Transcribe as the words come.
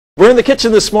We're in the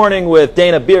kitchen this morning with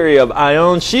Dana Beery of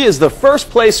Ione. She is the first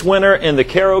place winner in the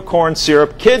Karo Corn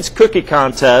Syrup Kids Cookie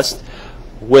Contest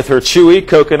with her Chewy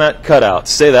Coconut Cutouts.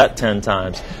 Say that 10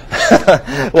 times.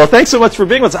 Well, thanks so much for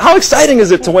being with us. How exciting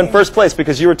is it to win first place?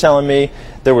 Because you were telling me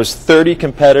there was 30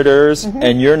 competitors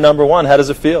and you're number one. How does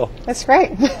it feel? It's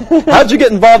great. How did you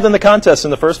get involved in the contest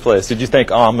in the first place? Did you think,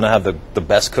 oh, I'm going to have the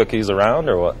best cookies around,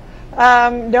 or what?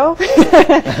 No.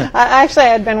 Actually, I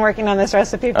had been working on this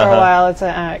recipe for a while.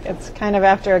 It's kind of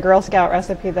after a Girl Scout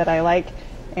recipe that I like,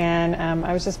 and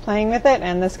I was just playing with it,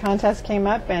 and this contest came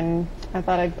up, and I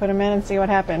thought I'd put them in and see what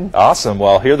happened. Awesome.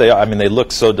 Well, here they are. I mean, they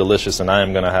look so delicious, and I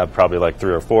am going to have probably like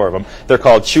 3 or 4 of them. They're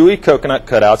called Chewy Coconut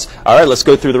Cutouts. All right, let's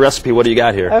go through the recipe. What do you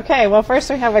got here? Okay. Well, first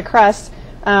we have a crust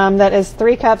that is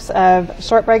 3 cups of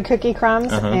shortbread cookie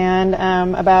crumbs and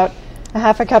about a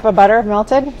half a cup of butter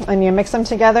melted, and you mix them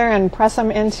together and press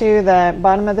them into the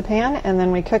bottom of the pan, and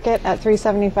then we cook it at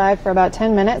 375 for about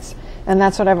 10 minutes, and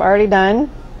that's what I've already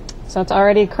done. So it's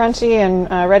already crunchy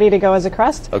and ready to go as a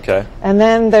crust. Okay. And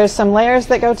then there's some layers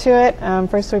that go to it.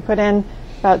 First we put in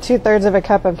about 2/3 of a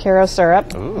cup of Karo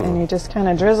syrup. Ooh. And you just kind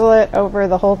of drizzle it over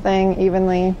the whole thing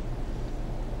evenly.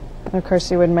 Of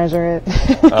course you would measure it.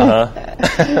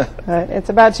 But it's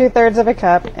about 2/3 of a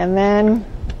cup, and then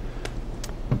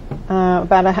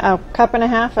about a cup and a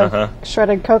half of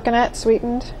shredded coconut,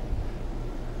 sweetened,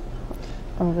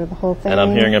 over the whole thing. And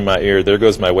I'm hearing in my ear, there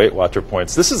goes my Weight Watcher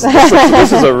points. This is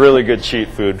a really good cheat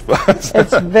food.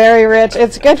 It's very rich.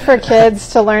 It's good for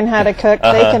kids to learn how to cook.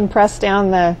 They can press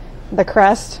down the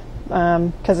crust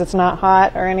because it's not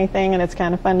hot or anything, and it's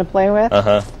kind of fun to play with.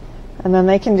 And then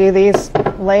they can do these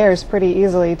layers pretty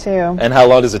easily too. And how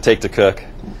long does it take to cook?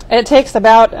 It takes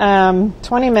about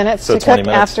 20 minutes to cook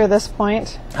after this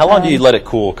point. How long do you let it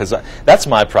cool? Because that's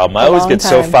my problem. I always get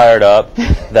so fired up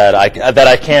that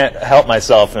I can't help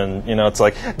myself, and it's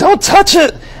like, don't touch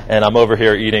it, and I'm over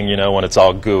here eating when it's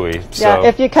all gooey. So. Yeah,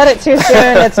 if you cut it too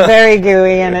soon, it's very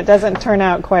gooey and it doesn't turn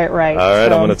out quite right. All right,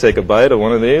 so. I'm going to take a bite of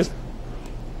one of these.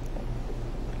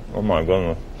 Oh my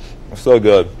goodness, it's so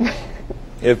good.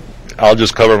 I'll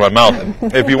just cover my mouth.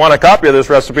 If you want a copy of this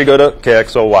recipe, go to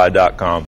kxoy.com.